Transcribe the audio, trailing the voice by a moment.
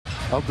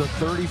of the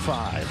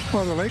 35.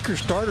 Well, the Lakers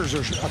starters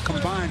are a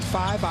combined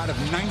 5 out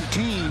of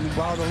 19,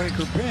 while the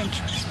Laker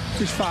bench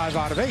is 5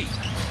 out of 8.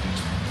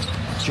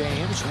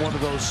 James, one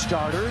of those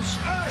starters,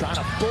 trying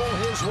to bull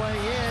his way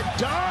in,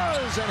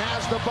 does, and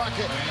has the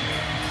bucket.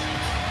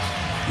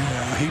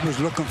 Yeah, he was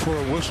looking for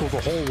a whistle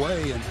the whole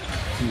way and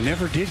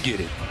never did get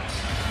it.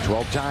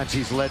 12 times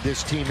he's led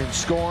this team in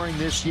scoring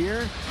this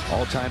year.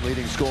 All-time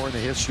leading scorer in the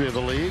history of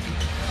the league.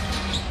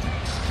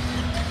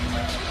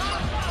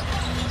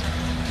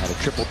 Had a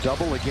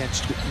triple-double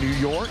against New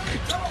York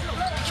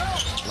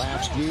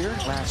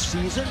last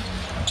season.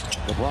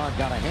 LeBron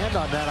got a hand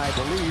on that, I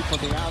believe, from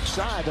the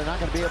outside. They're not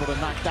going to be able to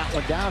knock that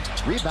one down.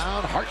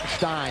 Rebound,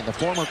 Hartenstein, the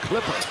former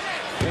Clipper,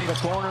 in the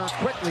corner,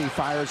 quickly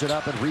fires it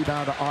up, and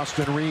rebound to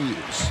Austin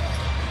Reeves.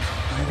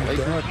 They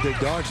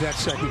dodged that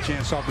second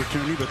chance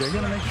opportunity, but they're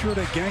going to make sure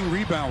they gang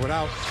rebound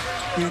without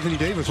Anthony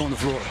Davis on the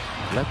floor.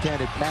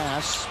 Left-handed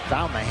pass,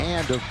 found the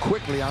hand of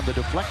Quickly on the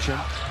deflection,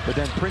 but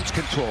then Prince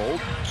controlled.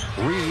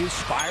 Reeves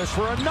fires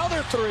for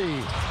another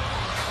three.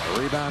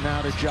 The rebound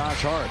now to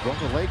Josh Hart. Well,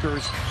 the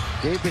Lakers,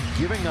 they've been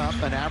giving up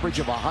an average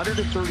of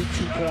 132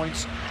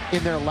 points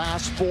in their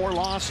last 4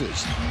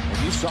 losses.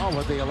 And you saw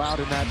what they allowed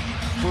in that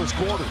first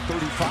quarter,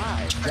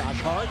 35.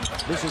 Josh Hart,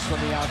 this is from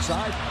the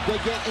outside. They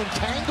get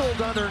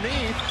entangled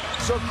underneath,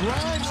 so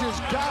Grimes has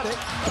got it,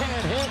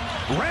 can't hit.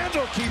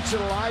 Randall keeps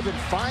it alive, and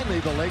finally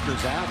the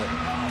Lakers have it.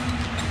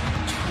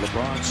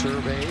 LeBron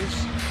surveys,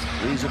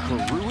 leaves it for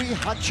Rui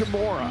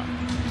Hachimura.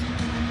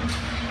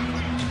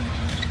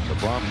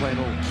 LeBron playing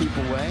a little keep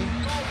away.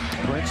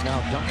 Prince now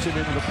dumps it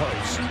into the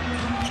post.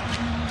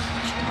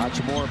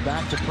 Hachimura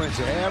back to Prince.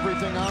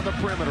 Everything on the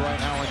perimeter right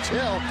now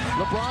until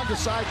LeBron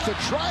decides to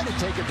try to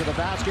take it to the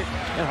basket,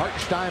 and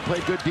Hartenstein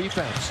played good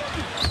defense.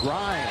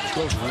 Grimes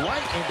goes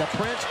right into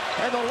Prince,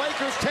 and the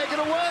Lakers take it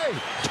away.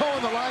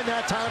 Towing the line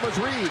that time was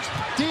Reeves.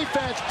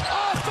 Defense,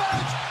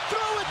 offense,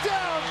 throw it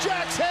down.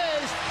 Jax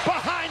Hayes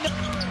behind the...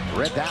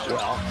 Read that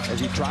well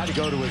as he tried to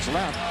go to his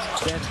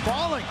left, then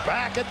falling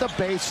back at the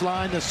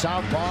baseline, the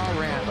southpaw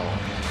Randall.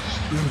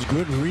 It was a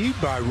good read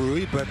by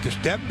Rui, but the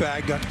step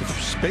back got the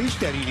space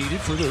that he needed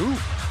for the hoop.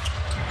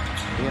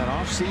 He had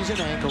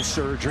off-season ankle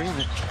surgery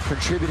that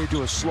contributed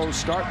to a slow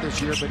start this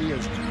year, but he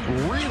has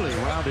really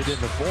rounded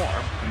into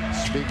form.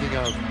 Speaking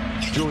of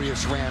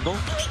Julius Randle,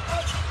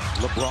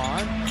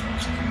 LeBron,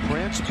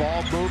 Prince,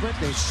 ball movement.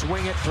 They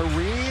swing it to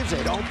Reeves.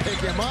 They don't pick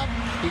him up.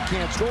 He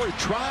can't score. He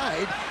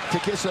tried to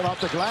kiss it off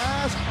the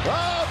glass.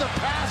 Oh, the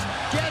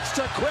pass gets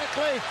to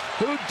Quickly,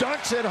 who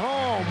dunks it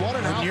home. What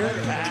an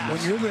outlet pass.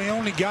 When you're the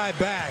only guy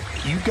back,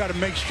 you've got to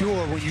make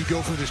sure when you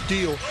go for the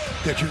steal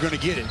that you're going to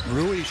get it.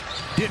 Rui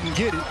didn't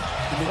get it,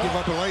 and they give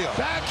up a layup.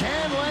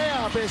 Backhand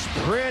layup is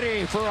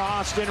pretty for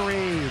Austin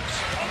Reeves.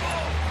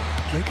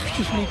 Lakers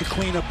just need to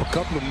clean up a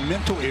couple of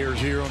mental errors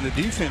here on the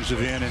defensive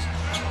end, and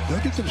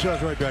they'll get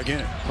themselves right back in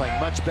it. Playing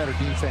much better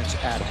defense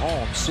at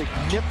home,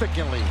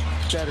 significantly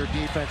better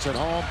defense at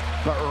home,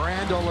 but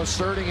Randall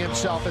asserting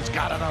himself has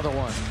got another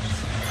one.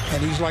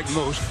 And he's like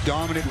most,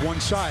 dominant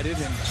one-sided,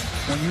 and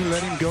when you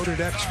let him go to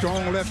that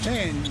strong left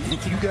hand,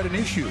 you got an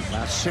issue.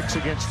 Last 6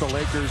 against the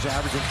Lakers,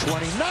 averaging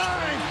 29.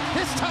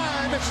 This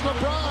time it's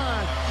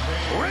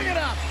LeBron. Ring it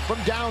up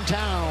from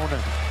downtown.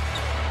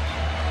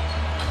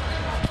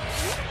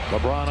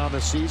 LeBron on the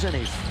season,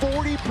 a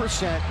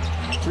 40%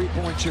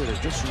 three-point shooter.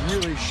 Just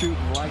really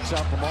shooting lights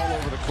out from all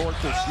over the court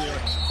this year.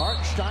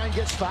 Hartenstein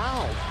gets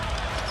fouled.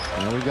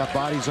 And we've got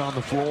bodies on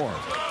the floor.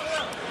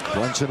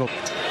 Brunson will,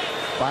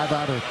 5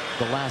 out of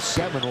the last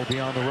 7 will be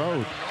on the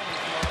road.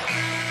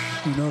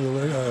 You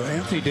know,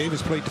 Anthony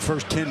Davis played the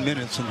first 10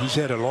 minutes, and he's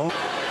had a long...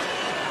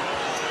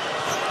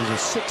 He's a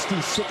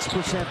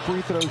 66%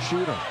 free throw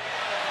shooter.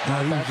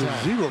 Now he was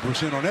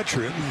 0% on that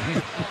trip.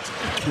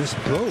 Just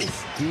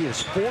both. He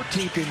is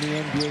 14th in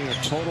the NBA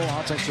in total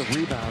offensive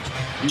rebounds.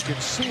 You can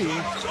see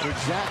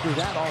exactly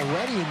that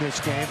already in this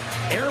game.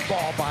 Air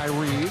ball by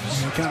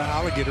Reeves. He kind of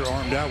alligator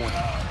armed that one.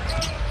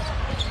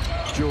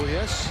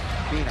 Julius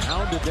being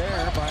hounded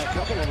there by a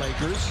couple of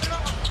Lakers.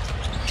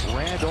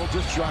 Randall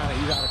just trying to,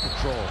 he's out of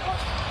control.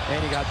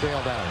 And he got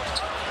bailed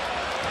out.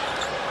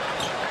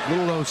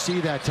 Little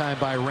OC that time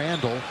by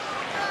Randall.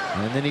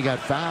 And then he got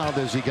fouled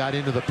as he got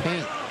into the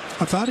paint.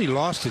 I thought he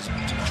lost his...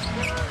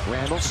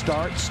 Randall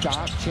start,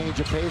 stop, change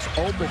of pace,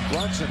 open.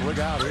 Brunson, look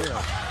out here.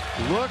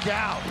 Look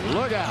out,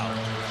 look out.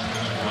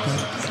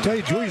 I tell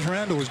you, Julius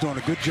Randall was doing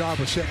a good job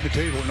of setting the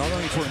table, not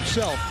only for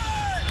himself,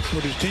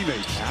 but his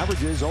teammates.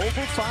 Averages over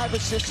 5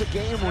 assists a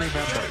game,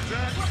 remember.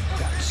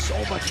 Got so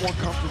much more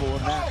comfortable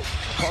in that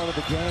part of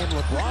the game.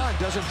 LeBron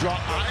doesn't draw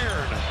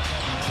iron.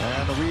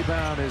 And the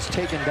rebound is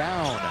taken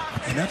down.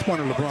 And that's one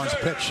of LeBron's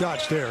pet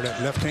shots there,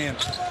 that left hand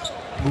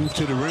move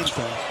to the rim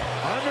thing.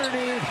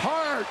 Underneath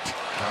Hart.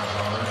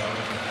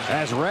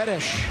 As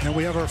Reddish. And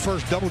we have our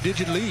first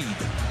double-digit lead.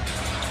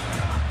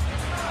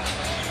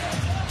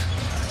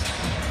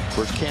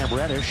 First Cam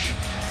Reddish,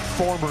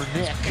 former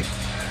Knick.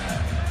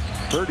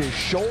 Hurt his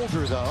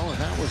shoulder, though, and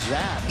that was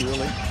that,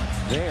 really,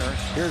 there.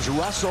 Here's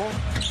Russell,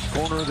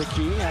 corner of the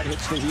key, that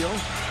hits the heel.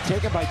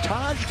 Taken by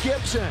Taj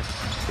Gibson,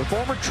 the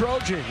former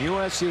Trojan,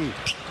 USC.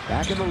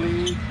 back in the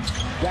lead,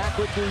 back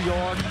with New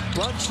York.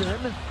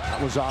 Brunson,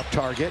 that was off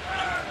target.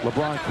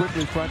 LeBron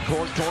quickly front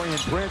court. Taurean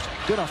Prince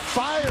gonna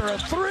fire a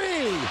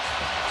three.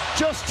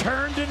 Just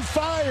turned and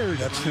fired.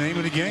 That's the name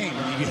of the game.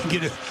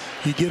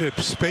 You get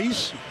a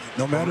space,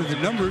 no matter the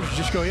numbers,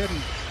 just go ahead and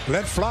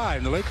let fly.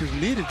 And the Lakers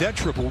needed that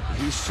triple.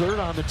 He's third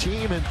on the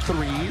team in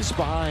threes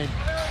behind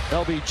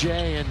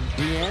LBJ and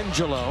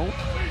D'Angelo.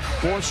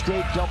 4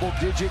 straight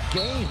double-digit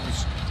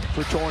games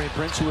for Taurean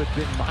Prince, who had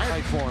been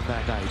mired for him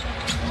that night.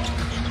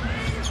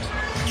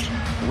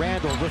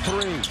 Randall, the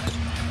three.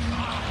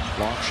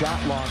 Long shot,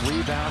 long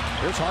rebound.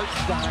 Here's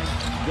Hartenstein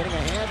getting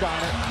a hand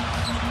on it.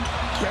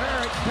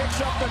 Barrett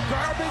picks up the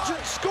garbage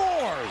and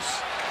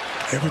scores.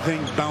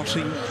 Everything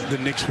bouncing the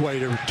Knicks' way.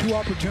 There were 2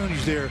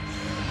 opportunities there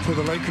for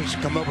the Lakers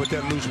to come up with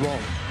that loose ball.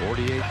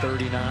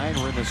 48-39.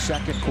 We're in the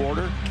second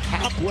quarter.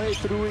 Halfway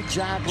through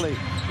exactly.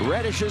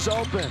 Reddish is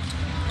open.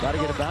 Got to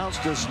get a bounce.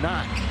 Does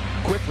not.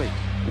 Quickly.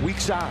 Weak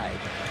side.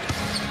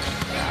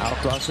 Out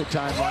across the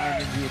timeline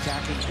in the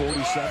attacking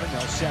 47.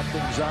 They'll set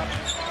things up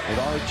with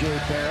R.J.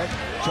 Barrett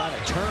trying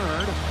to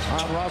turn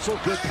on Russell.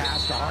 Good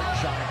pass to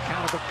Hartenstein.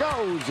 Countable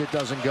goes. It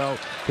doesn't go.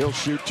 He'll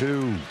shoot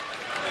 2.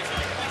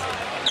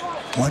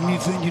 One new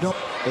thing you don't.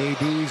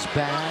 AD's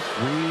back.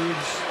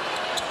 Reeves.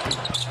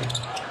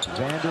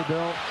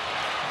 Vanderbilt.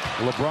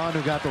 LeBron,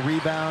 who got the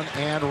rebound,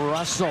 and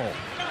Russell.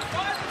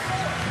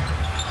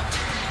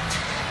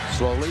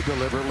 Slowly,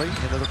 deliberately,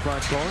 into the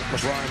front court.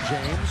 LeBron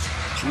James.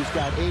 He's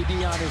got AD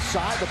on his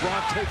side.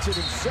 LeBron takes it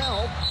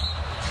himself.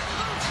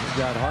 He's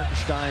got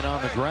Hartenstein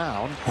on the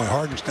ground. Well,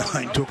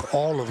 Hartenstein took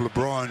all of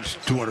LeBron's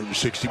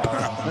 260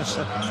 pounds.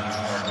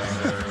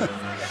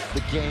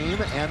 The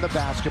game and the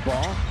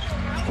basketball.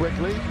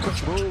 Quickly,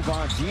 quick move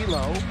on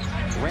D'Lo.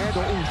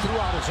 Randall threw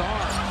out his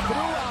arm. Threw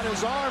out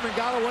his arm and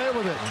got away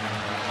with it.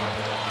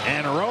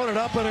 And wrote it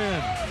up and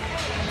in.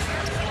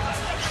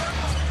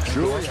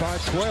 Julius by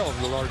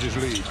 12, the largest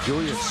lead.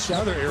 Julius,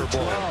 another air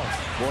ball.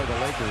 Boy, the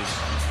Lakers,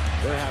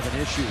 they're having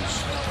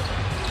issues.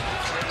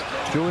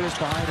 Julius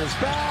behind his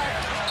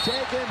back.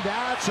 Taken.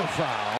 That's a foul.